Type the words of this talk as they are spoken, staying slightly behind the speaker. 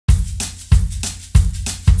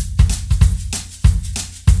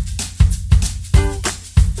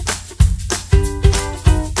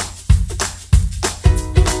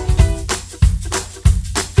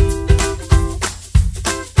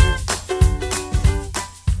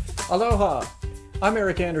Aloha! I'm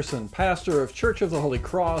Eric Anderson, pastor of Church of the Holy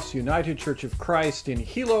Cross, United Church of Christ in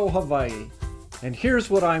Hilo, Hawaii. And here's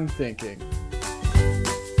what I'm thinking.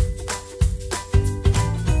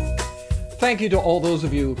 Thank you to all those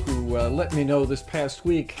of you who let me know this past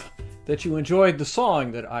week that you enjoyed the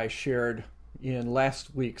song that I shared in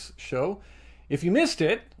last week's show. If you missed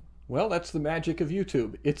it, well, that's the magic of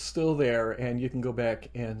YouTube. It's still there, and you can go back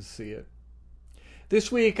and see it. This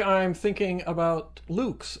week, I'm thinking about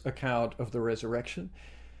Luke's account of the resurrection,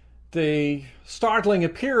 the startling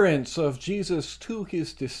appearance of Jesus to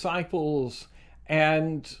his disciples,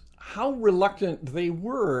 and how reluctant they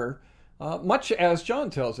were, much as John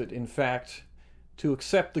tells it, in fact, to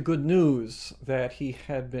accept the good news that he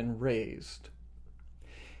had been raised.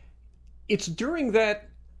 It's during that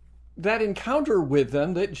encounter with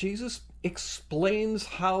them that Jesus explains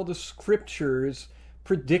how the scriptures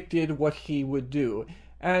predicted what he would do.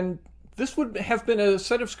 And this would have been a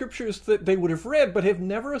set of scriptures that they would have read, but have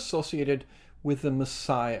never associated with the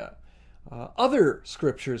Messiah. Other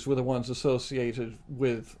scriptures were the ones associated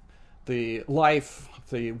with the life,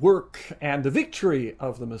 the work, and the victory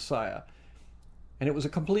of the Messiah. And it was a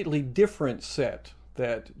completely different set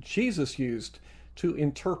that Jesus used to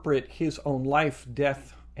interpret his own life,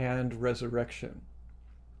 death, and resurrection.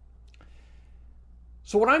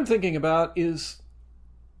 So what I'm thinking about is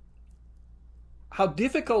how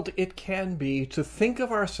difficult it can be to think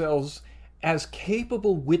of ourselves as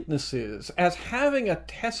capable witnesses, as having a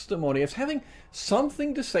testimony, as having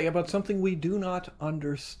something to say about something we do not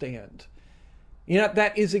understand. You know,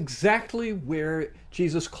 that is exactly where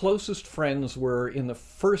Jesus' closest friends were in the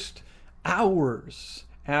first hours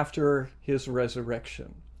after his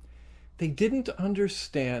resurrection. They didn't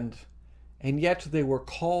understand, and yet they were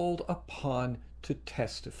called upon to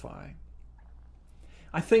testify.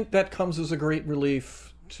 I think that comes as a great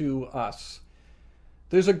relief to us.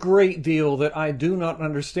 There's a great deal that I do not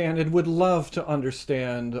understand and would love to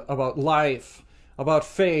understand about life, about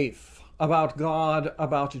faith, about God,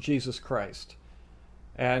 about Jesus Christ.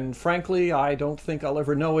 And frankly, I don't think I'll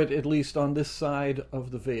ever know it, at least on this side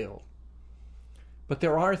of the veil. But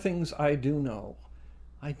there are things I do know.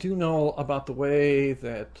 I do know about the way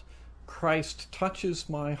that Christ touches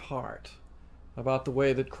my heart, about the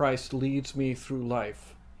way that Christ leads me through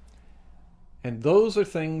life. And those are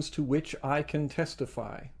things to which I can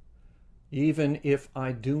testify, even if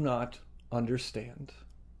I do not understand.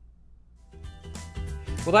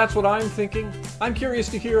 Well, that's what I'm thinking. I'm curious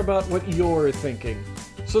to hear about what you're thinking.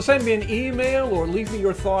 So send me an email or leave me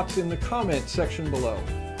your thoughts in the comment section below.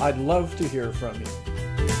 I'd love to hear from you.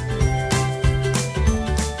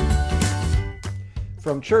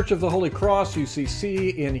 From Church of the Holy Cross,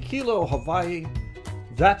 UCC in Hilo, Hawaii,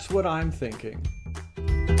 that's what I'm thinking.